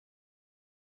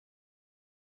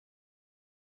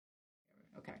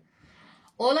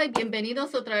Hola y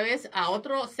bienvenidos otra vez a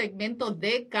otro segmento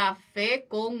de Café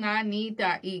con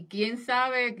Anita. ¿Y quién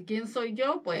sabe quién soy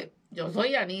yo? Pues yo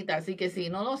soy Anita, así que si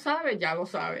no lo sabes, ya lo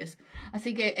sabes.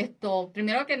 Así que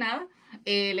primero que nada,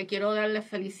 le quiero darles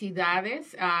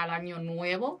felicidades al año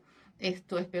nuevo.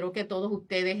 Espero que todos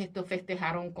ustedes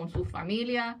festejaron con su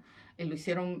familia, lo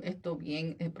hicieron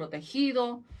bien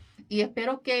protegido. Y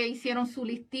espero que hicieron su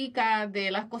listica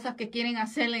de las cosas que quieren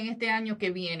hacer en este año que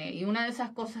viene. Y una de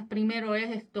esas cosas primero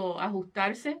es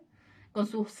ajustarse con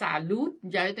su salud.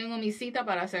 Ya yo tengo mi cita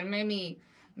para hacerme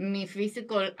mi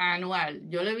physical anual.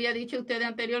 Yo le había dicho a ustedes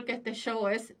anterior que este show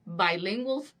es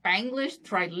bilingual, Spanglish,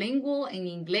 trilingual, en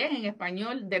inglés, en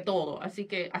español, de todo. Así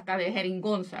que hasta de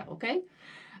jeringonza, ¿ok?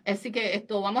 Así que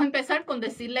vamos a empezar con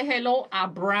decirles hello a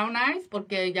Brown Eyes,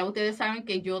 porque ya ustedes saben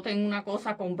que yo tengo una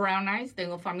cosa con Brown Eyes,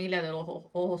 tengo familia de los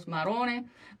ojos marrones,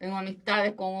 tengo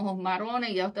amistades con ojos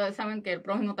marrones, y ya ustedes saben que el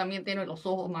prójimo también tiene los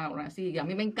ojos marrones, así que a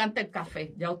mí me encanta el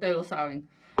café, ya ustedes lo saben,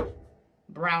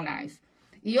 Brown Eyes.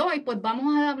 Y hoy pues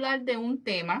vamos a hablar de un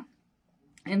tema,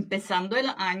 empezando el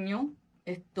año,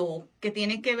 que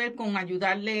tiene que ver con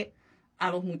ayudarle a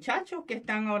los muchachos que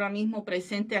están ahora mismo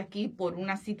presentes aquí por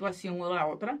una situación o la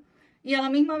otra. Y a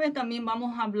la misma vez también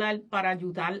vamos a hablar para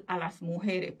ayudar a las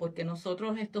mujeres, porque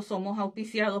nosotros somos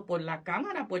auspiciados por la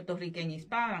Cámara Puertorriqueña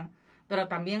Hispana, pero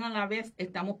también a la vez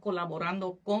estamos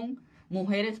colaborando con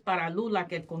Mujeres para Lula,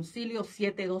 que es el Concilio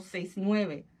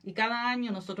 7269. Y cada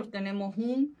año nosotros tenemos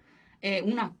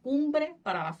una cumbre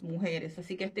para las mujeres.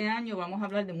 Así que este año vamos a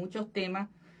hablar de muchos temas.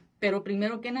 Pero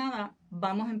primero que nada,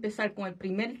 vamos a empezar con el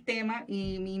primer tema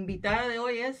y mi invitada de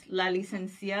hoy es la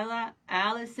licenciada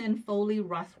Allison Foley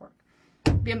Rothworth.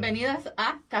 Bienvenidas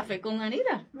a Café con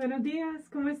Anita. Buenos días,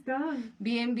 ¿cómo están?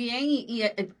 Bien, bien. Y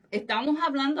estamos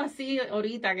hablando así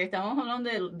ahorita, que estamos hablando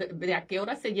de a qué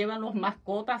hora se llevan los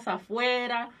mascotas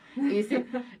afuera.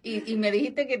 Y me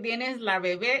dijiste que tienes la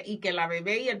bebé y que la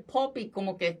bebé y el puppy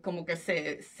como que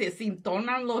se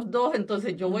sintonan los dos.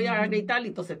 Entonces yo voy a gritar y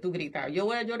entonces tú gritas. Yo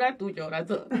voy a llorar, tú lloras.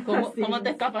 ¿Cómo te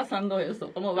está pasando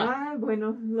eso? ¿Cómo va?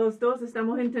 Bueno, los dos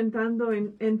estamos intentando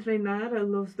entrenar a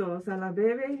los dos, a la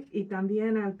bebé y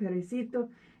también al perecito,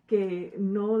 que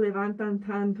no levantan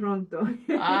tan pronto.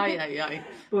 Ay.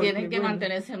 Porque, Tienen que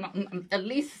mantenerse, at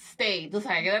least stay, tú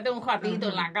sabes, quédate un ratito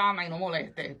en la cama y no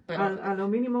molestes. Pero a lo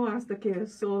mínimo hasta que el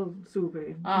sol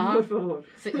sube, ajá. por favor.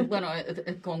 Sí, bueno,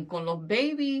 con los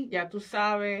babies, ya tú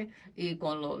sabes, y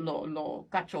con los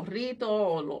cachorritos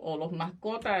o los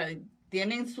mascotas,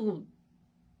 tienen su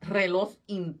reloj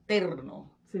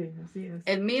interno. Sí, así es.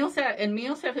 El mío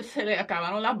se le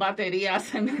acabaron las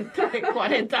baterías hace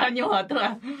 40 años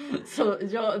atrás.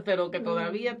 Pero que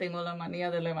todavía tengo la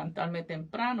manía de levantarme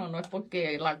temprano. No es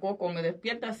porque la coco me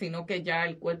despierta, sino que ya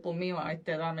el cuerpo mío a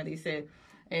esta edad me dice,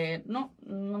 no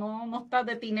estás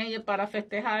de teenager para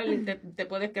festejar y te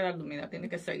puedes quedar dormida, tienes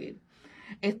que seguir.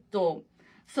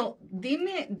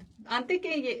 Dime, antes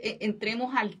que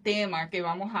entremos al tema que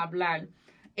vamos a hablar,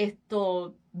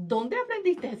 ¿dónde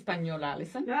aprendiste español,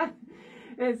 Allison?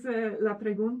 Es la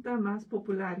pregunta más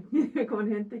popular con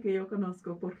gente que yo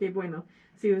conozco, porque bueno,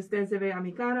 si usted se ve a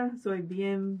mi cara, soy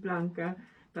bien blanca,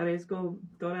 parezco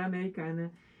toda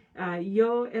americana.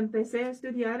 Yo empecé a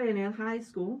estudiar en el high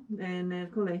school, en el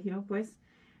colegio, pues,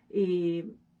 y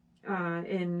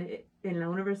en la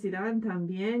universidad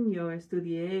también yo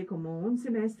estudié como un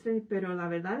semestre, pero la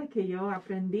verdad es que yo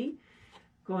aprendí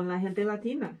con la gente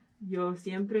latina. Yo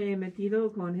siempre he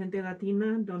metido con gente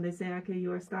latina donde sea que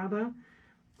yo estaba.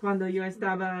 Cuando yo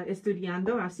estaba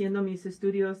estudiando, haciendo mis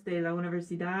estudios de la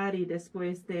universidad y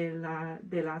después de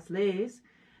las leyes,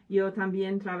 yo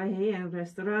también trabajé en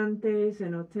restaurantes,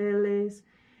 en hoteles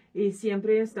y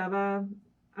siempre estaba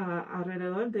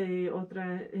alrededor de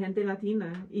otra gente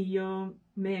latina y yo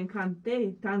me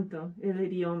encanté tanto el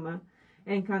idioma,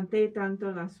 encanté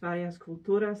tanto las varias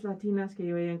culturas latinas que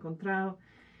yo he encontrado,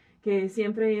 que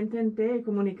siempre intenté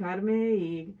comunicarme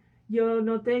y yo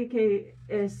noté que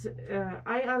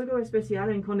hay algo especial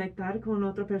en conectar con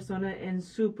otra persona en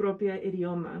su propio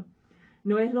idioma.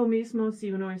 No es lo mismo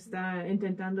si uno está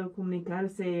intentando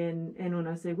comunicarse en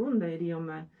una segunda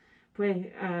idioma. Pues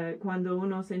cuando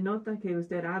uno se nota que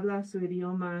usted habla su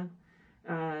idioma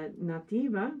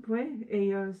nativa, pues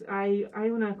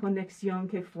hay una conexión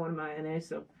que forma en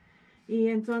eso. Y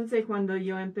entonces cuando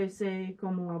yo empecé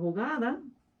como abogada,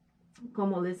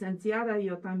 como licenciada,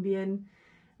 yo también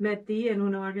metí en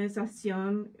una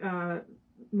organización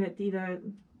metida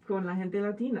con la gente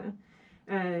latina.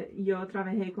 Yo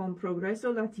trabajé con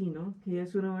Progreso Latino, que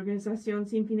es una organización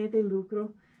sin fines de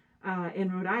lucro en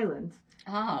Rhode Island.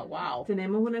 Ah, wow.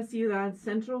 Tenemos una ciudad,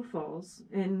 Central Falls,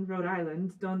 en Rhode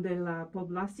Island, donde la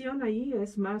población ahí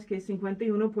es más que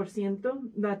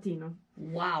 51% latino.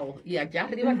 Wow. Y allá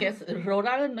arriba, que es Rhode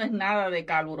Island, no es nada de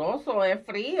caluroso, es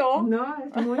frío. No,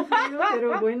 es muy frío,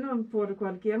 pero bueno, por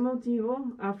cualquier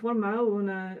motivo ha formado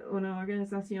una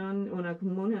organización, una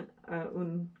comunidad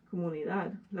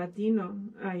latino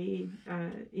ahí.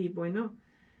 Y bueno,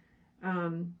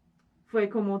 fue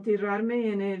como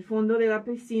tirarme en el fondo de la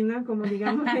piscina, como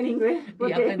digamos en inglés, Y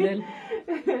porque aprender.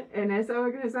 en esa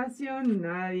organización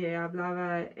nadie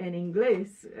hablaba en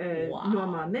inglés Wow.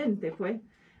 normalmente, pues.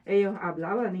 Ellos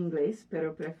hablaban inglés,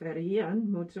 pero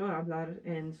preferían mucho hablar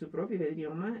en su propio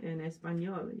idioma, en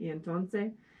español. Y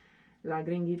entonces la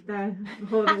gringuita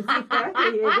jovencita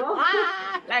que llegó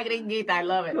La gringuita, I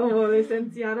love it. como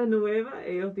licenciada nueva,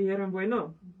 ellos dijeron,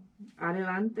 bueno,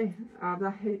 adelante,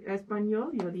 ¿hablas español?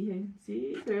 Yo dije,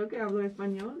 sí, creo que hablo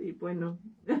español. Y bueno,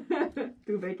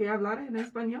 tuve que hablar en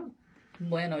español.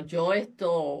 Bueno,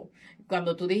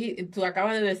 cuando tú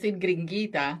acabas de decir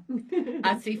gringuita,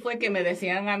 así fue que me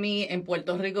decían a mí en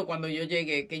Puerto Rico cuando yo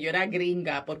llegué, que yo era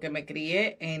gringa porque me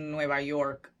crié en Nueva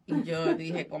York. Y yo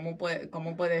dije, ¿cómo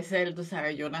puede ser? Tú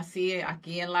sabes, yo nací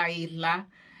aquí en la isla,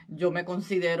 yo me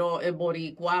considero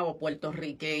boricua o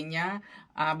puertorriqueña,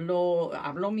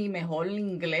 hablo mi mejor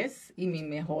inglés y mi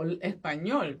mejor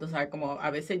español. Tú sabes, como a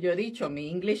veces yo he dicho, mi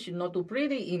English not too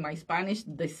pretty y my Spanish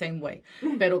the same way,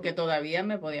 pero que todavía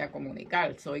me podía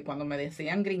comunicar. Y cuando me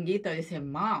decían gringuita, decían,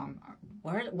 Mom,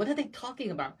 what are they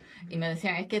talking about? Y me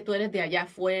decían, es que tú eres de allá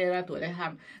afuera, tú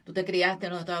te criaste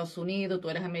en los Estados Unidos, tú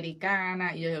eres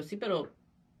americana. Y yo digo, sí, pero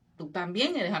tú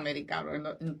también eres americano.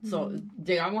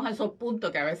 Llegamos a esos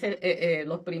puntos que a veces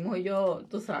los primos y yo,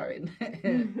 tú sabes,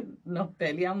 nos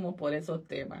peleamos por esos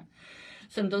temas.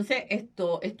 Entonces,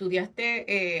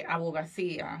 estudiaste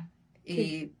abogacía y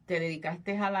Sí. te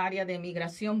dedicaste al área de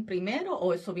migración primero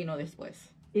o eso vino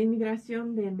después.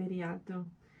 Inmigración de inmediato.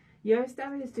 Yo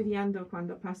estaba estudiando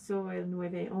cuando pasó el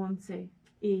 9/11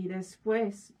 y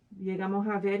después llegamos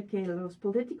a ver que los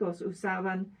políticos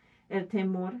usaban el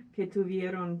temor que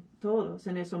tuvieron todos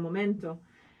en ese momento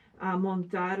a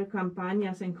montar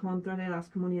campañas en contra de las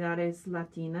comunidades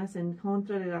latinas, en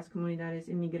contra de las comunidades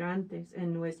inmigrantes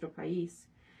en nuestro país.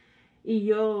 Y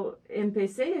yo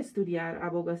empecé a estudiar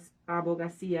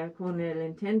abogacía con el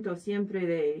intento siempre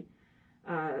de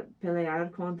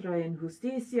pelear contra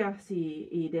injusticias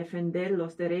y defender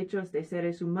los derechos de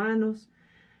seres humanos.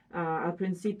 Al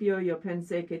principio yo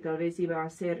pensé que tal vez iba a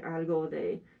hacer algo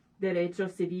de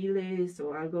derechos civiles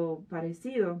o algo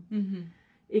parecido. Uh-huh.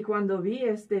 Y cuando vi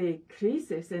esta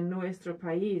crisis en nuestro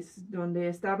país, donde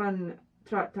estaban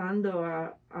tratando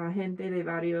a gente de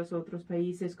varios otros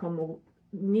países como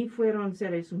ni fueron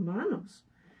seres humanos,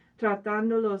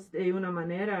 tratándolos de una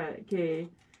manera que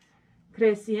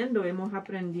creciendo hemos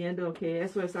aprendido que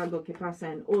eso es algo que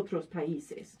pasa en otros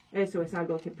países. Eso es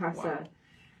algo que pasa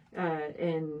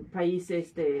en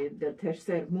países del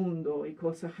tercer mundo y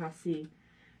cosas así.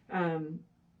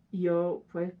 Yo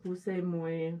pues puse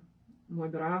muy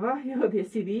brava. Yo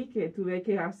decidí que tuve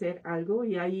que hacer algo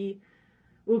y ahí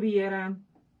hubiera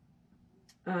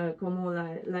como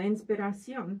la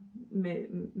inspiración.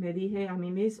 Me dije a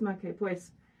mí misma que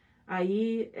pues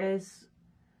ahí es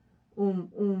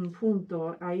un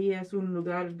punto, ahí es un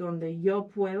lugar donde yo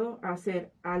puedo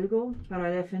hacer algo para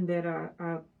defender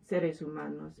a seres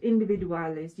humanos,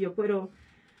 individuales. Yo puedo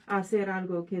hacer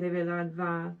algo que de verdad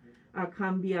va a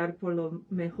cambiar por lo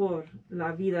mejor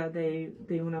la vida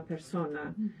de una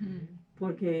persona, Uh-huh.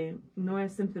 porque no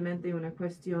es simplemente una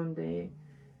cuestión de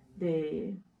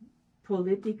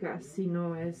política,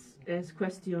 sino es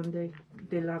cuestión de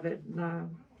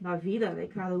la vida de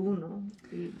cada uno.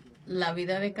 La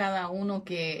vida de cada uno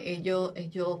que ellos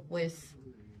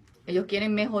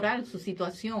quieren mejorar su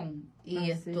situación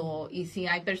y y si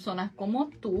hay personas como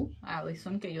tú,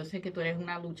 Alison, que yo sé que tú eres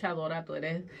una luchadora,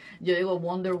 yo digo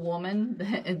Wonder Woman,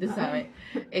 tú sabes,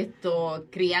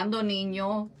 criando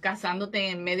niños, casándote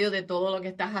en medio de todo lo que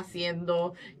estás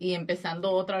haciendo y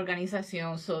empezando otra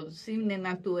organización. Sí,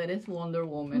 nena, tú eres Wonder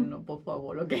Woman, no, por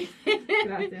favor, ¿ok?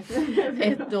 Gracias.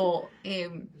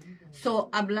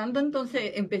 Hablando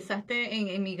entonces, empezaste en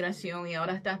inmigración y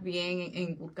ahora estás bien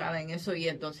enfocada en eso y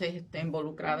entonces estás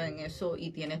involucrada en eso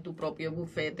y tienes tu propio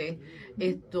bufete.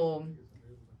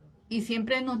 Y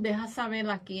siempre nos dejas saber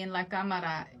aquí en la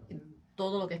cámara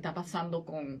todo lo que está pasando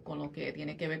con lo que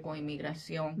tiene que ver con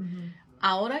inmigración. Uh-huh.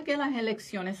 Ahora que las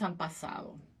elecciones han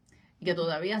pasado y que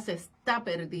todavía se está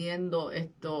perdiendo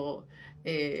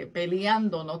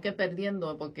peleando, no que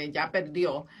perdiendo porque ya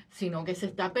perdió, sino que se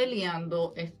está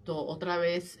peleando otra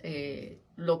vez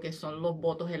lo que son los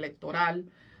votos electorales,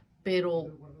 pero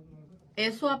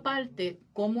eso aparte,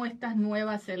 cómo estas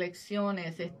nuevas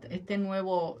elecciones, este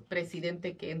nuevo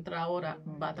presidente que entra ahora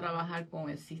va a trabajar con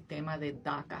el sistema de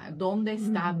DACA. ¿Dónde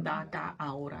está DACA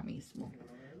ahora mismo?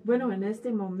 Bueno, en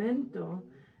este momento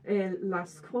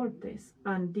las cortes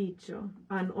han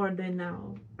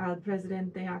ordenado al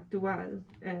presidente actual,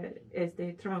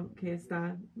 Trump, que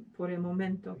está por el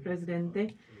momento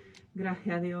presidente,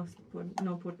 gracias a Dios,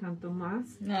 no por tanto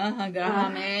más,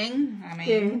 Amén. Amén.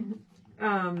 que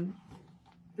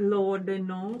lo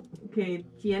ordenó que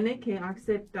tiene que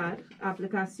aceptar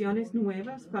aplicaciones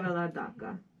nuevas para la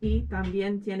DACA y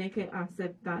también tiene que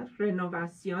aceptar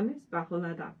renovaciones bajo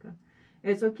la DACA.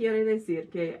 Eso quiere decir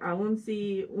que aun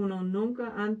si uno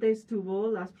nunca antes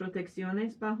tuvo las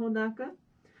protecciones bajo DACA,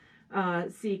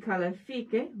 si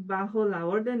califique bajo la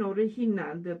orden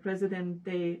original del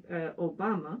presidente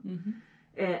Obama,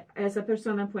 esa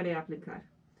persona puede aplicar.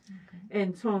 Okay.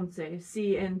 Entonces,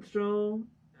 si entró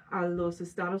a los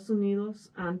Estados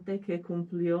Unidos antes que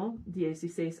cumplió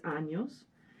 16 años,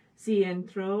 si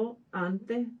entró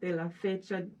antes de la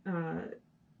fecha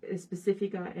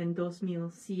específica en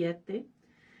 2007,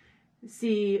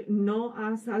 si no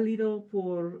ha salido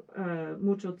por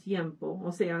mucho tiempo,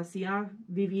 o sea, si ha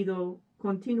vivido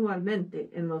continuamente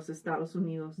en los Estados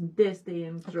Unidos desde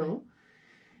entró,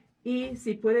 y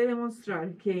si puede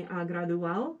demostrar que ha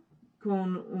graduado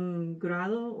con un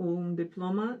grado o un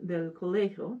diploma del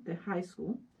colegio, de high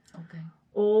school,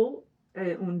 o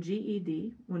un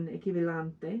GED, un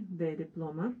equivalente de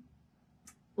diploma,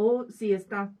 o si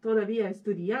está todavía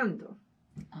estudiando.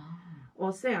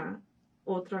 O sea,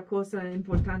 otra cosa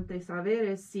importante saber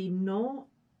es si no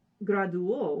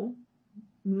graduó,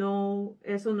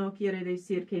 eso no quiere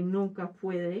decir que nunca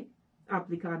puede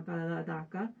aplicar para la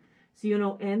DACA. Si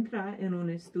uno entra en un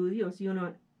estudio, si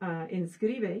uno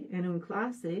inscribe en una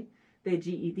clase de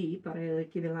GED para el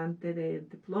equivalente de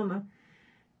diploma,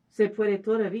 se puede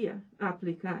todavía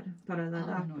aplicar para la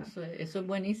DACA. No, eso es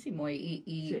buenísimo y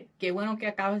sí. Qué bueno que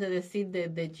acabas de decir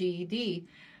de GED,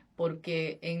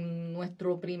 porque en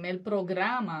nuestro primer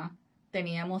programa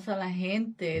teníamos a la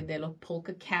gente de los Polk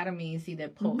Academies y de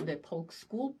Polk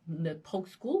School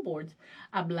Boards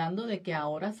hablando de que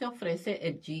ahora se ofrece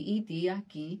el GED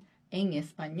aquí en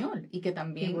español y que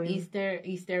también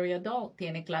East Area Adult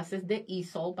tiene clases de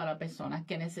ESOL para personas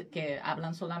que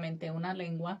hablan solamente una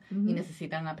lengua y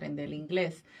necesitan aprender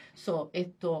inglés.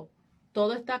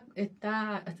 Todo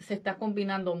se está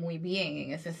combinando muy bien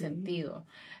en ese sentido.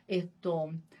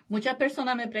 Muchas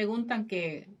personas me preguntan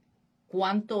que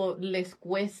cuánto les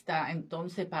cuesta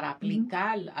entonces para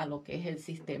aplicar a lo que es el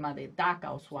sistema de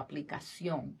DACA o su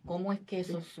aplicación. ¿Cómo es que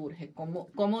eso surge?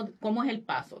 ¿Cómo es el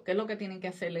paso? ¿Qué es lo que tienen que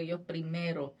hacer ellos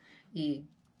primero? Y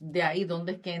de ahí,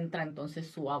 ¿dónde es que entra entonces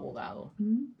su abogado?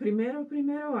 Primero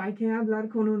hay que hablar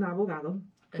con un abogado.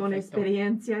 Perfecto. Con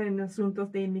experiencia en asuntos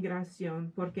de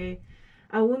inmigración, porque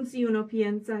aun si uno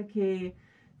piensa que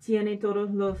tiene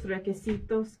todos los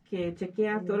requisitos, que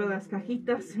chequea todas las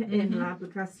cajitas en la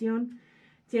aplicación,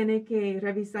 tiene que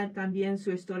revisar también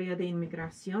su historia de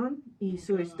inmigración y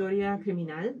su historia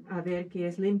criminal, a ver que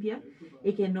es limpia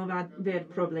y que no va a haber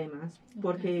problemas.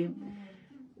 Porque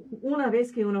una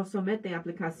vez que uno somete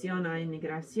aplicación a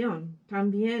inmigración,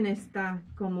 también está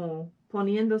como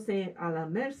poniéndose a la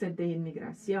merced de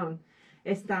inmigración,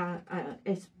 está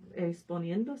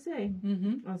exponiéndose,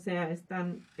 o sea,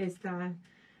 está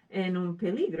en un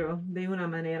peligro de una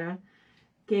manera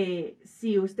que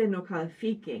si usted no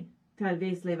califique, tal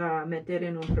vez le va a meter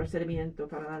en un procedimiento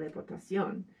para la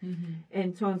deportación.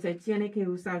 Entonces, tiene que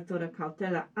usar toda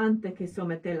cautela antes que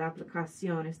someter la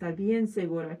aplicación, estar bien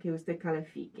segura que usted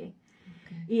califique.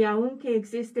 Y aunque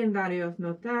existen varios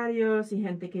notarios y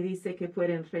gente que dice que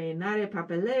pueden rellenar el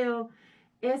papeleo,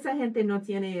 esa gente no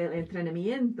tiene el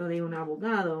entrenamiento de un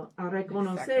abogado a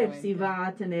reconocer si va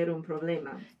a tener un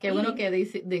problema. Qué bueno que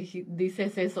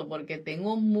dices eso, porque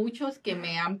tengo muchos que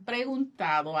me han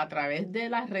preguntado a través de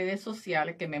las redes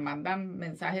sociales, que me mandan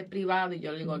mensajes privados y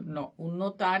yo digo, no, un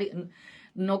notario,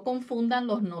 no confundan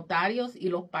los notarios y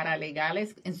los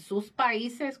paralegales en sus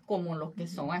países como los que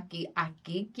son aquí.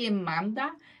 Aquí quien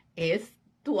manda es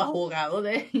tu abogado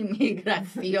de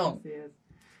inmigración. Así es.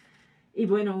 Y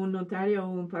bueno, un notario o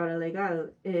un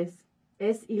paralegal es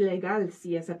ilegal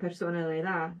si esa persona le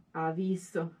da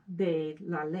aviso de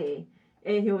la ley.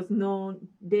 Ellos no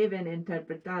deben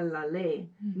interpretar la ley.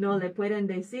 No le pueden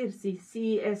decir si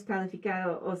sí es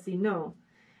calificado o si no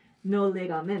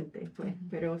legalmente, pues.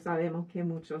 Pero sabemos que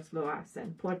muchos lo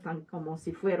hacen. Portan como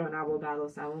si fueran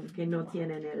abogados, aunque no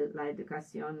tienen la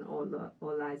educación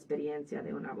o la experiencia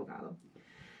de un abogado.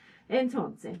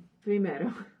 Entonces,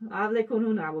 primero, hable con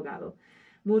un abogado.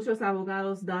 Muchos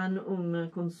abogados dan una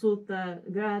consulta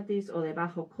gratis o de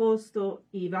bajo costo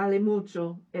y vale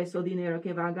mucho ese dinero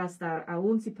que va a gastar,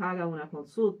 aun si paga una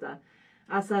consulta,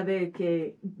 a saber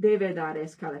que de verdad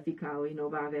es calificado y no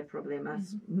va a haber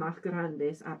problemas más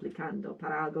grandes aplicando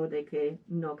para algo de que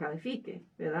no califique,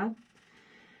 ¿verdad?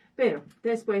 Pero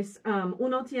después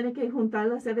uno tiene que juntar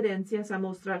las evidencias a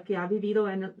mostrar que ha vivido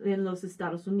en los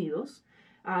Estados Unidos.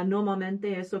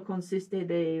 Normalmente eso consiste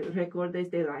de recortes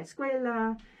de la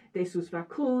escuela, de sus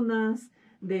vacunas,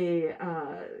 de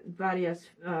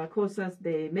varias cosas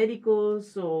de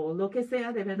médicos o lo que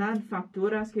sea, de verdad,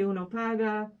 facturas que uno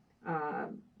paga,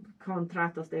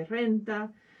 contratos de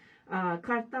renta,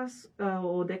 cartas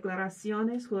o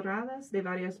declaraciones juradas de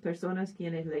varias personas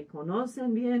quienes le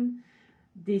conocen bien,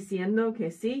 diciendo que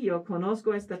sí, yo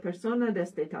conozco a esta persona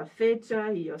desde tal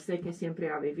fecha y yo sé que siempre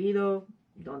ha vivido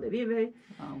donde vive.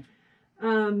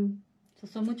 Wow.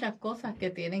 Son muchas cosas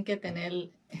que tienen que tener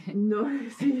no,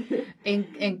 sí.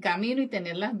 en camino y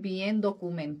tenerlas bien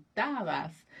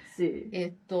documentadas. Sí.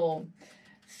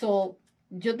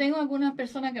 Yo tengo algunas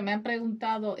personas que me han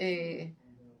preguntado,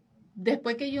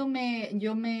 después que yo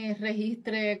me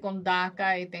registre con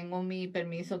DACA y tengo mi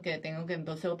permiso que tengo que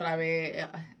entonces otra vez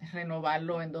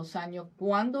renovarlo en 2 años,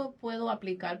 ¿cuándo puedo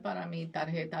aplicar para mi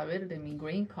tarjeta verde, mi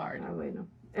green card? Bueno,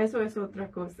 eso es otra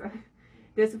cosa.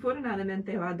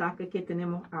 Desafortunadamente la DACA que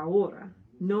tenemos ahora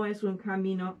no es un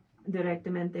camino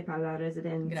directamente para la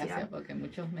residencia. Gracias, porque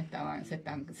muchos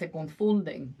se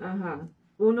confunden. Ajá.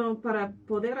 Uno, para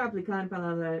poder aplicar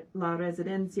para la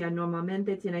residencia,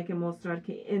 normalmente tiene que mostrar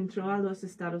que entró a los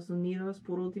Estados Unidos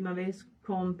por última vez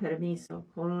con permiso,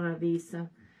 con una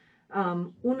visa.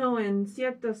 Uno en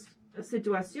ciertas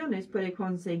situaciones puede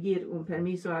conseguir un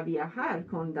permiso a viajar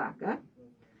con DACA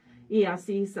y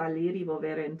así salir y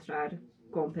volver a entrar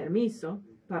con permiso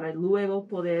para luego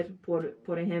poder,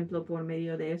 por ejemplo, por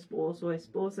medio de esposo o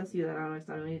esposa ciudadano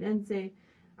estadounidense,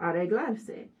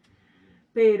 arreglarse.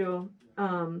 Pero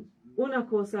una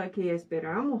cosa que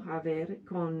esperamos a ver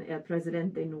con el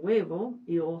presidente nuevo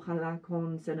y ojalá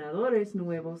con senadores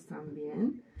nuevos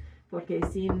también, porque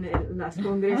sin las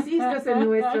congresistas en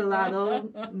nuestro lado,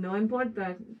 no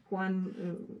importa cuán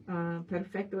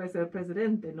perfecto es el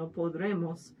presidente, no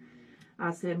podremos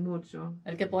hacer mucho.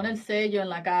 El que pone el sello en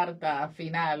la carta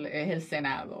final es el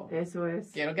Senado. Eso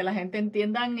es. Quiero que la gente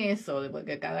entiendan eso,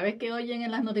 porque cada vez que oyen en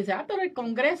las noticias, pero el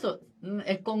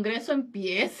Congreso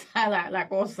empieza la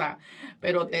cosa,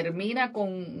 pero termina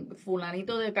con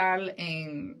fulanito de tal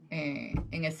en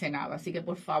el Senado. Así que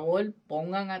por favor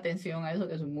pongan atención a eso,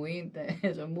 que eso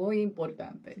es muy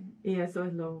importante. Y eso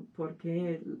es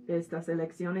porque estas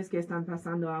elecciones que están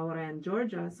pasando ahora en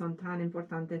Georgia son tan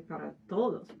importantes para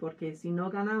todos, porque si no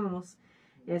ganamos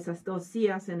esas 2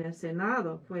 sillas en el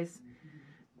Senado, pues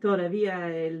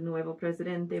todavía el nuevo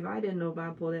presidente Biden no va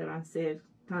a poder hacer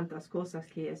tantas cosas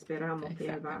que esperamos que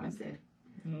él va a hacer.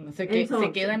 Se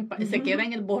queda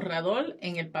en el borrador,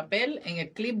 en el papel, en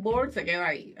el clipboard, se queda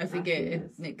ahí. Así que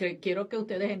quiero que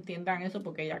ustedes entiendan eso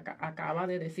porque ella acaba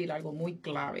de decir algo muy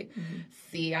clave.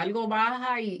 Si algo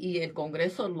baja y el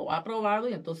Congreso lo ha aprobado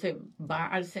y entonces va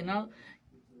al Senado,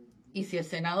 y si el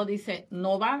Senado dice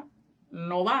no va,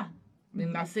 no va.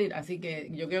 Así que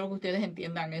yo quiero que ustedes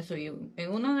entiendan eso y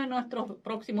en uno de nuestros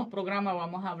próximos programas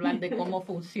vamos a hablar de cómo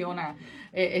funciona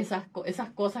esas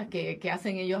cosas que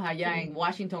hacen ellos allá en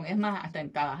Washington, es más, hasta en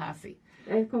Tallahassee.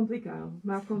 Es complicado,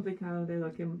 más complicado de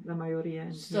lo que la mayoría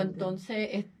entiende.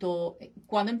 Entonces,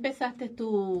 ¿cuándo empezaste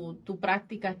tu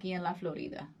práctica aquí en la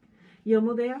Florida? Yo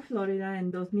mudé a Florida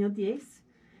en 2010.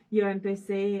 Yo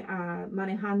empecé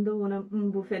manejando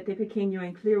un bufete pequeño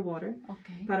en Clearwater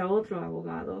para otro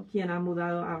abogado, quien ha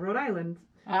mudado a Rhode Island.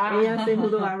 Ella se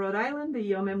mudó a Rhode Island y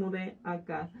yo me mudé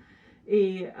acá.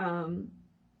 Y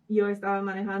yo estaba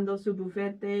manejando su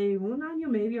bufete 1 año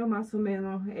y medio más o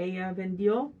menos. Ella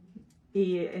vendió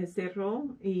y cerró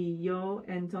y yo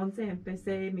entonces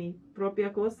empecé mi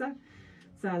propia cosa.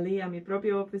 Salí a mi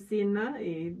propia oficina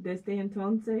y desde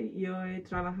entonces yo he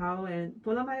trabajado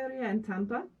por la mayoría en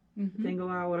Tampa. Tengo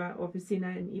ahora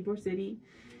oficina en Ybor City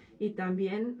y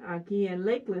también aquí en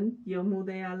Lakeland. Yo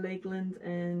mudé a Lakeland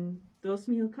en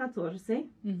 2014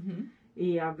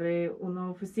 y abrí una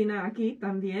oficina aquí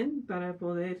también para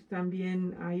poder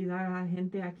también ayudar a la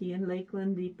gente aquí en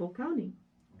Lakeland y Polk County.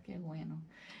 Qué bueno.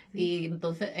 Y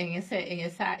entonces en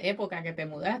esa época que te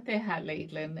mudaste a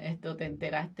Lakeland, te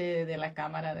enteraste de la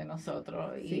cámara de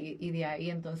nosotros y de ahí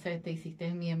entonces te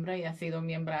hiciste miembro y has sido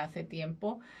miembro hace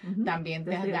tiempo. También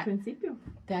te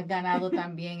has ganado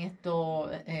también tú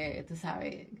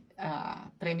sabes,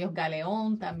 premios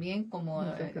Galeón también, como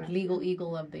Muchas gracias. Legal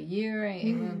Eagle of the Year.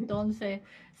 Entonces,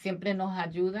 siempre nos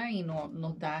ayuda y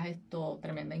nos da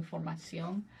tremenda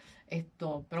información.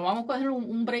 Pero vamos a coger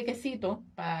un brequecito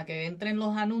para que entren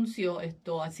los anuncios.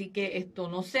 Así que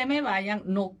no se me vayan,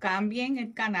 no cambien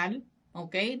el canal.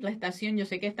 ¿Ok? La estación, yo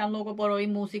sé que están locos por oír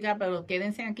música, pero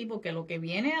quédense aquí porque lo que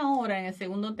viene ahora en el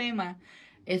segundo tema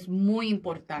es muy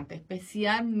importante,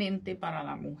 especialmente para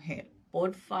la mujer.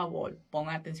 Por favor,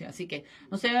 pongan atención. Así que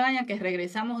no se vayan, que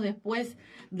regresamos después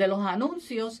de los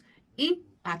anuncios. Y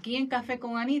aquí en Café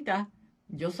con Anita,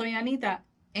 yo soy Anita,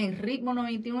 en Ritmo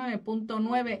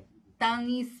 99.9, tan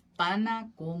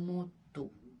hispana como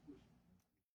tú.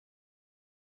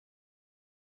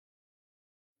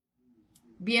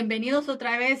 Bienvenidos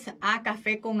otra vez a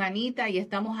Café con Anita y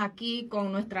estamos aquí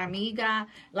con nuestra amiga,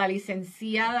 la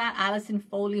licenciada Allison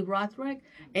Foley Rothrock.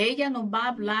 Ella nos va a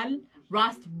hablar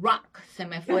Rothrock. Se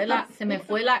me fue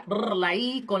la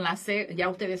I con la C, ya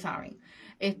ustedes saben.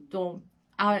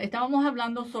 Estábamos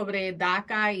hablando sobre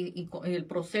DACA y el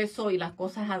proceso y las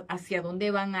cosas hacia dónde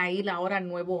van a ir ahora el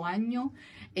nuevo año.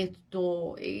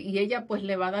 Y ella pues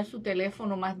le va a dar su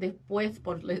teléfono más después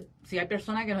si hay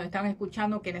personas que nos están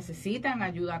escuchando que necesitan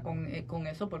ayuda con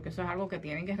eso, porque eso es algo que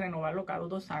tienen que renovarlo cada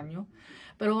 2 años.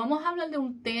 Pero vamos a hablar de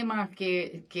un tema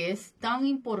que es tan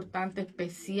importante,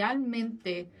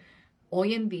 especialmente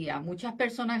hoy en día. Muchas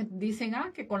personas dicen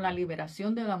que con la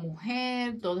liberación de la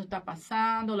mujer todo está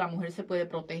pasando, la mujer se puede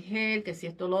proteger, que si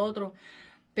esto, lo otro.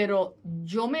 Pero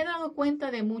yo me he dado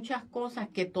cuenta de muchas cosas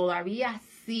que todavía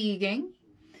siguen.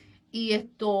 Y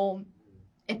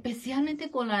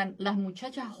especialmente con las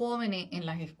muchachas jóvenes en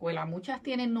las escuelas, muchas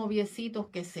tienen noviecitos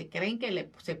que se creen que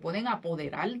se pueden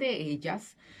apoderar de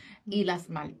ellas y las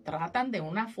maltratan de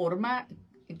una forma.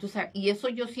 Entonces, y eso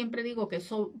yo siempre digo que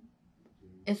eso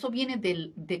viene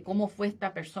de cómo fue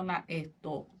esta persona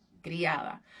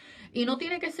criada. Y no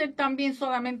tiene que ser también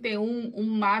solamente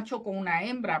un macho con una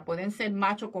hembra, pueden ser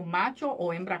macho con macho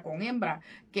o hembra con hembra,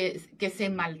 que se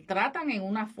maltratan en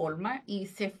una forma y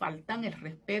se faltan el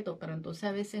respeto, pero entonces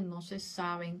a veces no se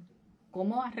saben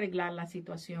cómo arreglar la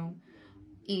situación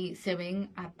y se ven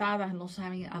atadas, no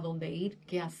saben a dónde ir,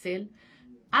 qué hacer.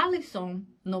 Allison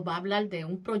nos va a hablar de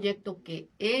un proyecto que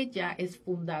ella es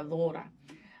fundadora.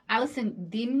 Allison,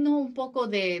 dinos un poco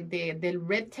del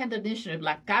Red Tent Initiative,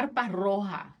 la Carpa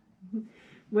Roja.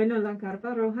 Bueno, la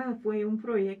Carpa Roja fue un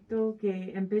proyecto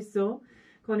que empezó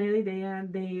con la idea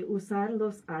de usar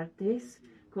los artes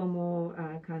como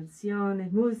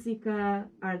canciones, música,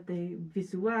 arte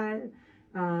visual,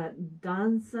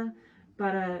 danza,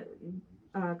 para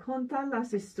contar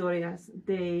las historias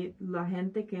de la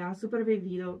gente que ha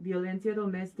sobrevivido violencia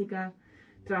doméstica,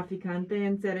 traficante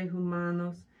en seres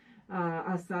humanos,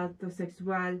 asalto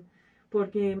sexual,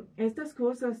 porque estas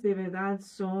cosas de verdad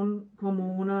son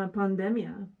como una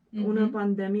pandemia, una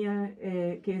pandemia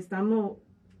que estamos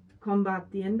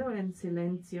combatiendo en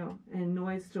silencio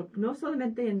no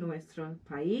solamente en nuestro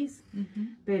país,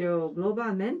 pero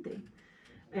globalmente.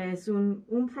 Es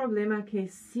un problema que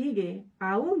sigue,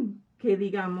 aún que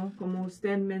digamos, como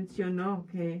usted mencionó,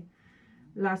 que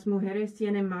las mujeres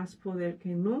tienen más poder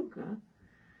que nunca,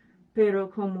 pero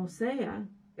como sea,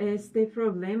 este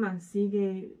problema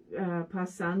sigue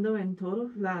pasando en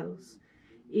todos lados.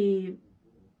 Y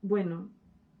bueno,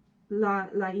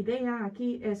 la idea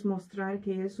aquí es mostrar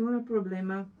que es un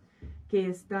problema que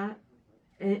está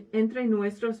entre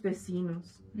nuestros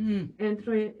vecinos,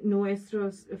 entre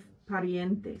nuestros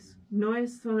parientes. No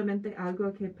es solamente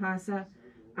algo que pasa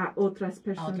a otras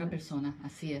personas. A otra persona,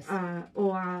 así es.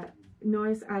 No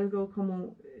es algo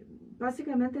como,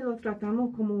 básicamente lo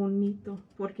tratamos como un mito,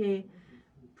 porque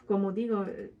como digo,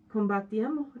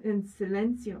 combatimos en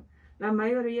silencio. La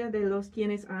mayoría de los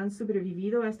quienes han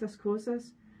sobrevivido a estas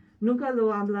cosas nunca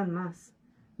lo hablan más.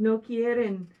 No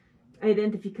quieren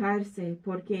identificarse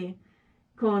porque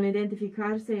con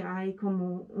identificarse hay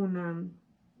como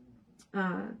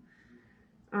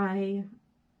hay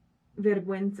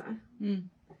vergüenza.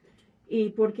 ¿Y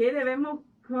por qué debemos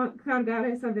cargar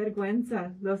esa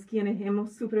vergüenza los quienes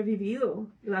hemos sobrevivido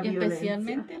la violencia?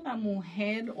 Especialmente la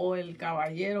mujer o el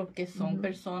caballero, que son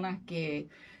personas que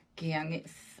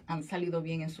han salido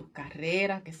bien en sus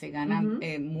carreras, que se ganan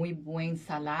muy buen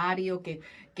salario, que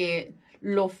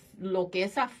lo que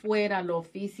es afuera, lo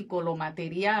físico, lo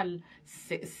material,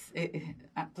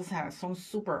 o sea, son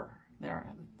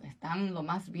están lo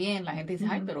más bien. La gente dice,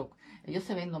 ay, pero ellos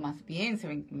se ven lo más bien, se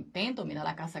ven contentos, mira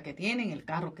la casa que tienen, el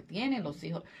carro que tienen, los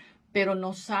hijos, pero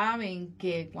no saben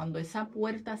que cuando esa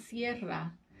puerta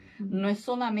cierra, no es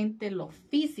solamente lo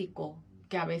físico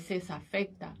que a veces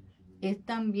afecta, es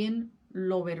también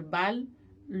lo verbal,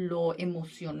 lo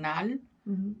emocional,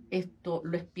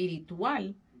 lo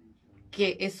espiritual,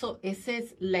 que esa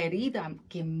es la herida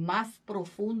que más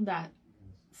profunda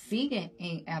sigue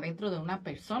adentro de una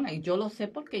persona. Y yo lo sé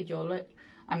porque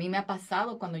a mí me ha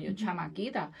pasado cuando yo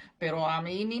chamaquita, pero a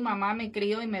mí mi mamá me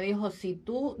crió y me dijo,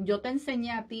 yo te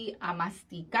enseñé a ti a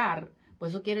masticar,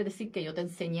 pues eso quiere decir que yo te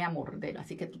enseñé a morder.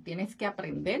 Así que tú tienes que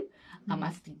aprender a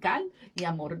masticar y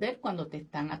a morder cuando te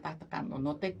están atacando.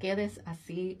 No te quedes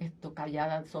así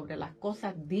callada sobre las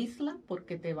cosas, disla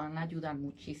porque te van a ayudar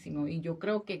muchísimo. Y yo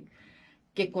creo que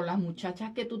con las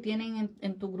muchachas que tú tienes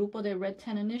en tu grupo de Red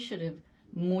Tent Initiative,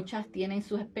 muchas tienen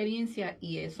su experiencia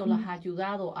y eso las ha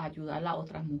ayudado a ayudar a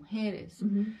otras mujeres.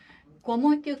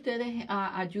 ¿Cómo es que ustedes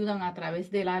ayudan a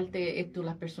través del arte?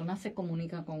 ¿Las personas se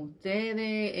comunican con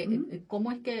ustedes?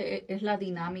 ¿Cómo es que es la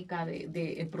dinámica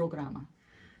del programa?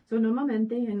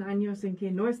 Normalmente en años en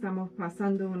que no estamos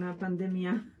pasando una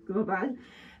pandemia global,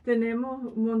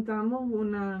 montamos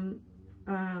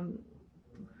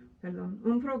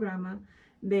un programa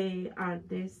de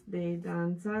artes, de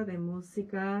danza, de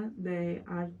música, de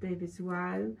arte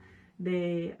visual,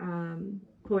 de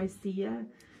poesía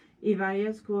y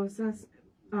varias cosas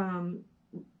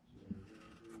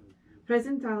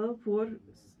presentado por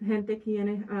gente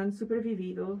quienes han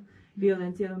supervivido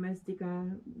violencia doméstica,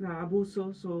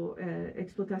 abusos o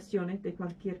explotaciones de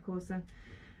cualquier cosa.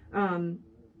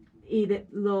 Y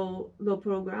lo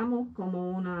programo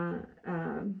como una...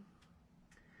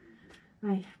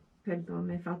 perdón,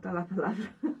 me falta la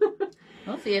palabra.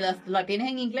 No, si la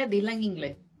tienes en inglés, dila en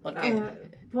inglés.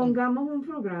 Pongamos un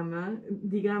programa,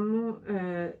 digamos,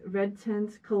 Red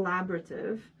Tent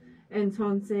Collaborative.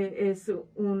 Entonces es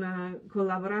una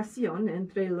colaboración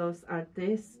entre los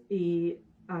artes y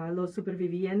los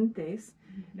supervivientes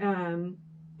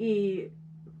y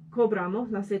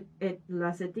cobramos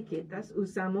las etiquetas,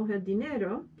 usamos el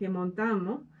dinero que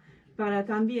montamos para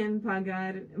también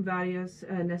pagar varias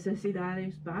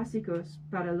necesidades básicas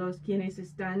para los quienes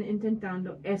están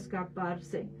intentando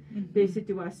escaparse de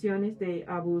situaciones de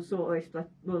abuso o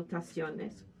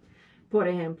explotaciones. Por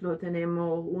ejemplo,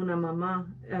 tenemos una mamá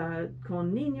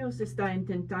con niños, está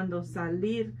intentando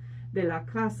salir de la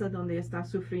casa donde está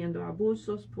sufriendo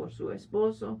abusos por su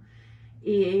esposo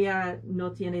y ella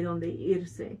no tiene dónde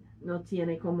irse, no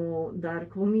tiene cómo dar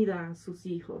comida a sus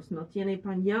hijos, no tiene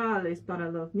pañales para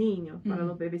los niños, para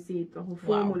los bebecitos, o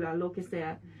fórmula, lo que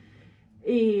sea.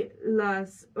 Y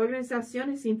las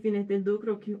organizaciones sin fines de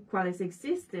lucro cuales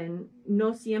existen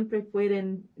no siempre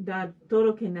pueden dar todo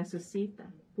lo que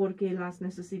necesitan, porque las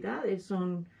necesidades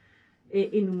son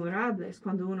innumerables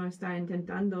cuando uno está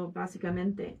intentando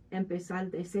básicamente empezar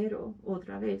de cero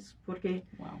otra vez, porque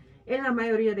en la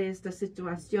mayoría de estas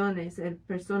situaciones el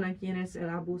persona quien es el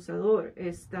abusador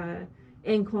está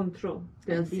en control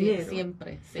del dinero,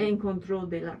 siempre, en control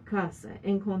de la casa,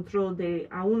 en control de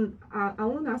aún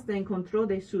hasta en control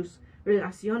de sus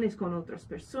relaciones con otras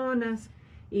personas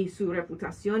y su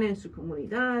reputación en su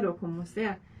comunidad o como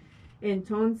sea.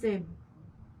 Entonces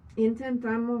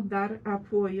intentamos dar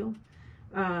apoyo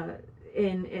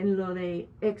en lo de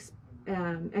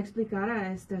explicar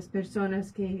a estas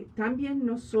personas que también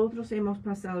nosotros hemos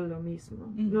pasado lo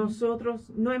mismo. Nosotros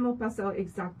no hemos pasado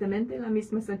exactamente la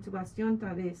misma situación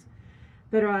tal vez,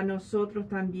 pero a nosotros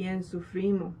también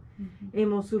sufrimos.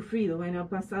 Hemos sufrido en el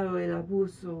pasado el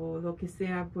abuso o lo que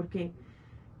sea, porque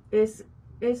es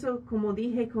eso, como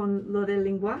dije con lo del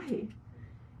lenguaje.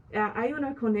 Hay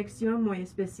una conexión muy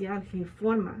especial que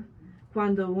forma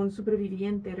cuando un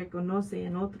superviviente reconoce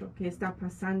en otro que está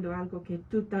pasando algo que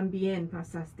tú también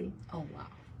pasaste.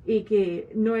 Y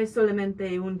que no es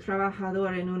solamente un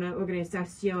trabajador en una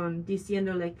organización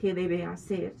diciéndole qué debe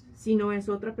hacer, sino es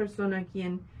otra persona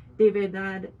quien de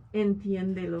verdad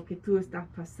entiende lo que tú estás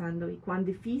pasando y cuán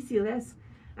difícil es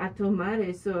a tomar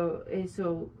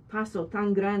eso paso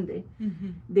tan grande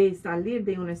de salir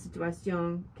de una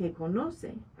situación que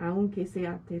conoce, aunque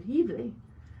sea terrible.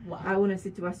 A una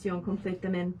situación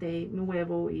completamente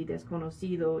nuevo y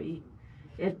desconocido y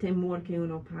el temor que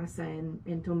uno pasa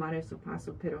en tomar ese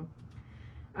paso. Pero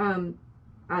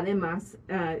además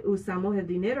usamos el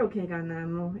dinero que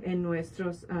ganamos en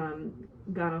nuestros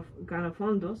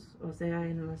ganafondos, o sea,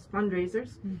 en los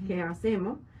fundraisers que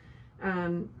hacemos,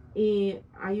 y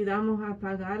ayudamos a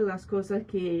pagar las cosas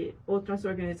que otras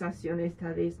organizaciones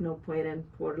tal vez no pueden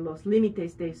por los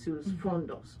límites de sus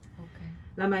fondos.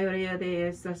 La mayoría de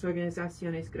estas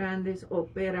organizaciones grandes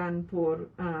operan por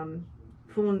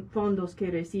fondos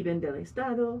que reciben del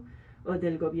Estado o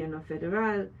del gobierno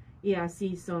federal y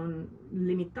así son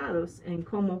limitados en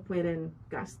cómo pueden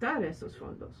gastar esos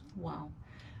fondos.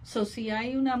 So, si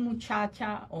hay una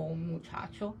muchacha o un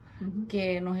muchacho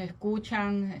que nos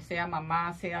escuchan, sea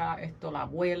mamá, sea la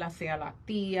abuela, sea la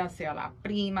tía, sea la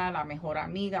prima, la mejor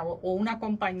amiga o una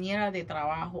compañera de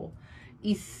trabajo,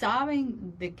 y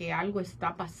saben de que algo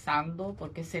está pasando,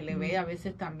 porque se le ve a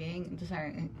veces también, entonces,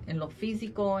 en lo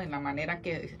físico, en la manera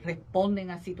que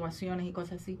responden a situaciones y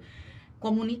cosas así,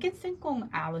 comuníquense con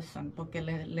Allison, porque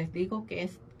les digo que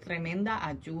es tremenda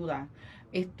ayuda.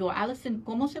 Allison,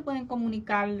 ¿cómo se pueden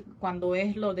comunicar cuando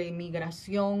es lo de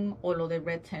inmigración o lo de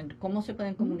Red Tent? ¿Cómo se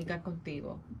pueden comunicar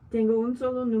contigo? Tengo un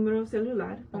solo número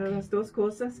celular para Ok. las dos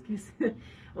cosas, que es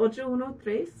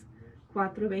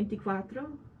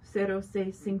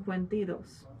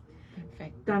 813-424-0652.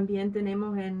 Perfecto. También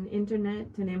tenemos en internet,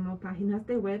 tenemos páginas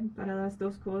de web para las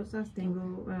dos cosas.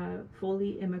 Tengo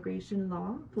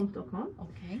fullyimmigrationlaw.com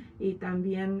Ok. y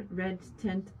también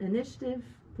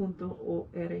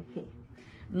redtentinitiative.org.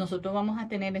 Nosotros vamos a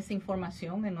tener esa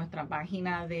información en nuestra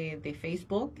página de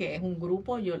Facebook, que es un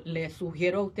grupo. Yo les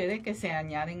sugiero a ustedes que se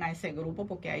añaden a ese grupo,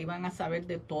 porque ahí van a saber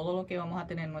de todo lo que vamos a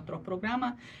tener en nuestros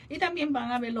programas, y también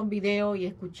van a ver los videos y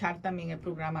escuchar también el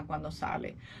programa cuando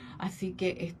sale. Así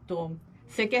que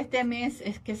sé que este mes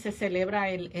es que se celebra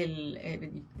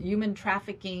el Human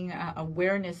Trafficking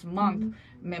Awareness Month.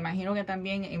 Me imagino que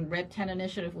también en Red Tent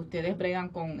Initiative ustedes bregan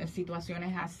con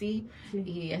situaciones así. Sí.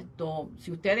 Y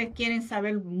si ustedes quieren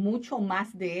saber mucho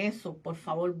más de eso, por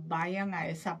favor vayan a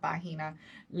esa página.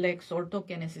 Les exhorto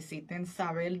que necesiten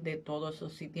saber de todo eso.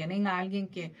 Si tienen a alguien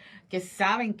que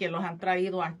saben que los han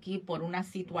traído aquí por una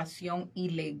situación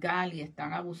ilegal y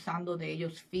están abusando de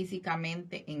ellos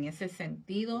físicamente en ese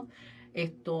sentido,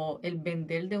 el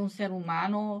vender de un ser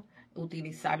humano,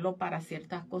 utilizarlo para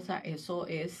ciertas cosas, eso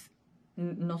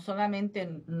no solamente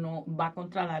no va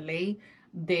contra la ley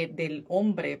del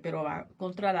hombre, pero va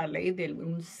contra la ley de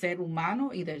un ser humano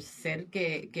y del ser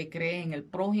que cree en el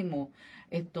prójimo.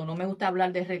 No me gusta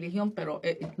hablar de religión, pero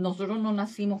nosotros no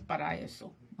nacimos para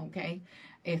eso, ¿ok?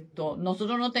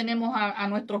 Nosotros no tenemos a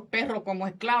nuestros perros como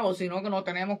esclavos, sino que nos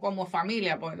tenemos como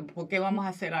familia. ¿Por qué vamos a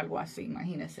hacer algo así?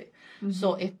 Imagínense.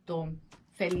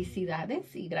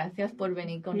 Felicidades y gracias por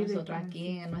venir con nosotros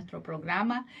aquí en nuestro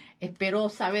programa. Espero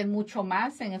saber mucho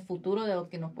más en el futuro de lo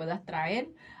que nos puedas traer.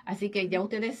 Así que ya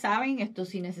ustedes saben,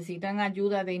 si necesitan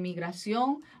ayuda de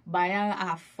inmigración, vayan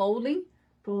a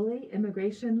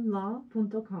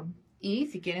fullyimmigrationlaw.com. Y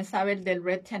si quieren saber del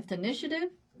Red Tent Initiative,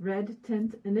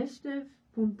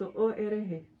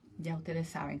 redtentinitiative.org. ya ustedes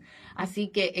saben. Así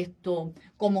que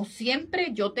como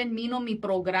siempre, yo termino mi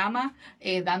programa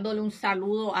dándole un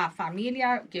saludo a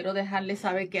familia. Quiero dejarles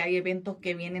saber que hay eventos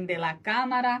que vienen de la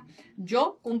Cámara.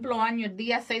 Yo cumplo año el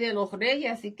día 6 de los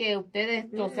Reyes, así que ustedes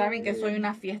saben que soy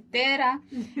una fiestera.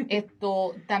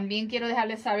 También quiero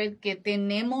dejarles saber que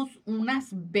tenemos unas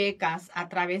becas a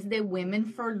través de Women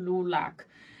for LULAC.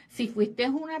 Si fuiste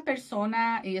una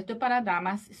persona, y esto es para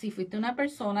damas, si fuiste una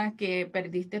persona que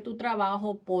perdiste tu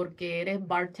trabajo porque eres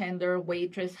bartender,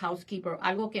 waitress, housekeeper,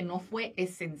 algo que no fue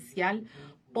esencial,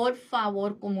 por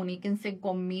favor comuníquense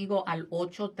conmigo al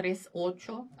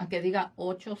 838, que diga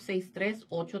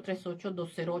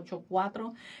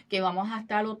 863-838-2084, que vamos a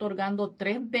estar otorgando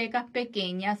 3 becas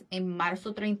pequeñas en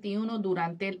marzo 31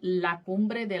 durante la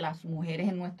cumbre de las mujeres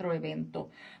en nuestro evento.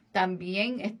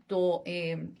 También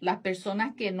las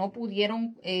personas que no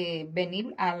pudieron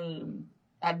venir al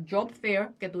Job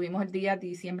Fair que tuvimos el día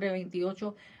diciembre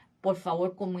 28, por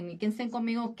favor comuníquense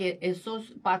conmigo, que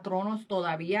esos patronos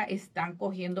todavía están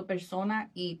cogiendo personas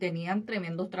y tenían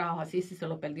tremendos trabajos. Así, si se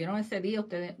lo perdieron ese día,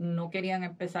 ustedes no querían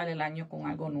empezar el año con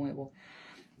algo nuevo.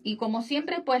 Y como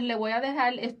siempre, pues le voy a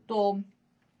dejar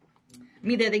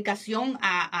mi dedicación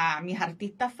a mis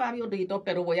artistas favoritos,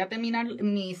 pero voy a terminar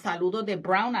mi saludo de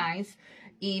Brown Eyes,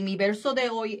 y mi verso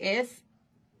de hoy es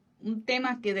un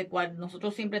tema de cual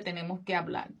nosotros siempre tenemos que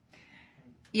hablar,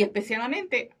 y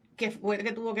especialmente que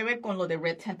tuvo que ver con lo de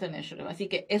Red Tent Initiative. Así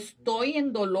que estoy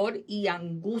en dolor y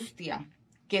angustia,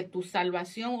 que tu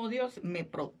salvación, oh Dios, me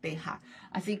proteja.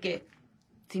 Así que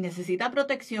si necesitas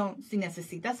protección, si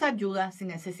necesitas ayuda, si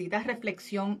necesitas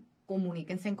reflexión,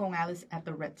 comuníquense con Alice at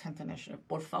the Red Tent Initiative.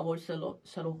 Por favor, se lo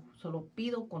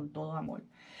pido con todo amor.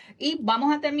 Y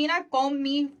vamos a terminar con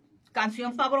mi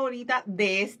canción favorita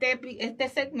de este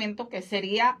segmento, que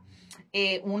sería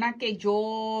una que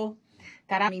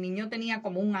mi niño tenía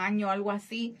como 1 año, algo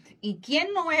así. ¿Y quién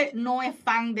no es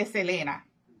fan de Selena?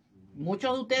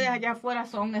 Muchos de ustedes allá afuera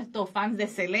son fans de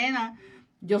Selena.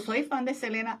 Yo soy fan de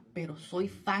Selena, pero soy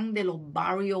fan de los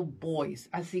Barrio Boys.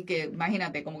 Así que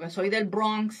imagínate, como que soy del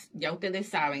Bronx, ya ustedes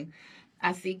saben.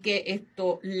 Así que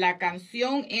la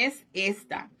canción es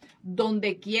esta,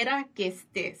 Donde Quiera que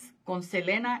Estés, con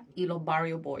Selena y los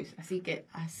Barrio Boys. Así que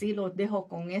así los dejo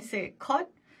con ese cut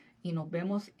y nos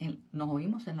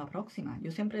oímos en la próxima.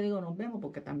 Yo siempre digo nos vemos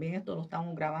porque también esto lo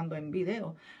estamos grabando en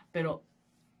video, pero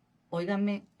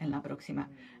óiganme en la próxima.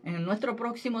 En nuestro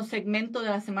próximo segmento de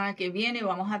la semana que viene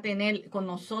vamos a tener con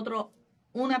nosotros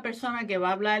una persona que va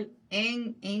a hablar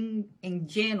en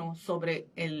lleno sobre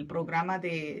el programa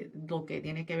de lo que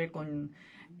tiene que ver con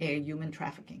human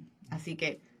trafficking. Así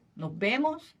que nos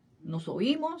vemos, nos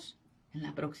oímos en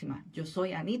la próxima. Yo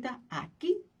soy Anita,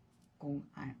 aquí con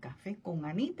Café con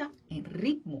Anita en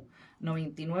Ritmo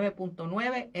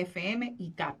 99.9 FM y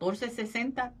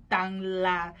 1460, tan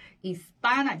la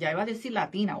hispana, ya iba a decir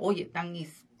latina, oye, tan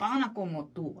hispana como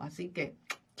tú. Así que,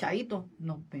 chaito,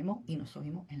 nos vemos y nos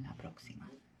oímos en la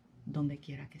próxima, donde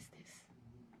quiera que esté.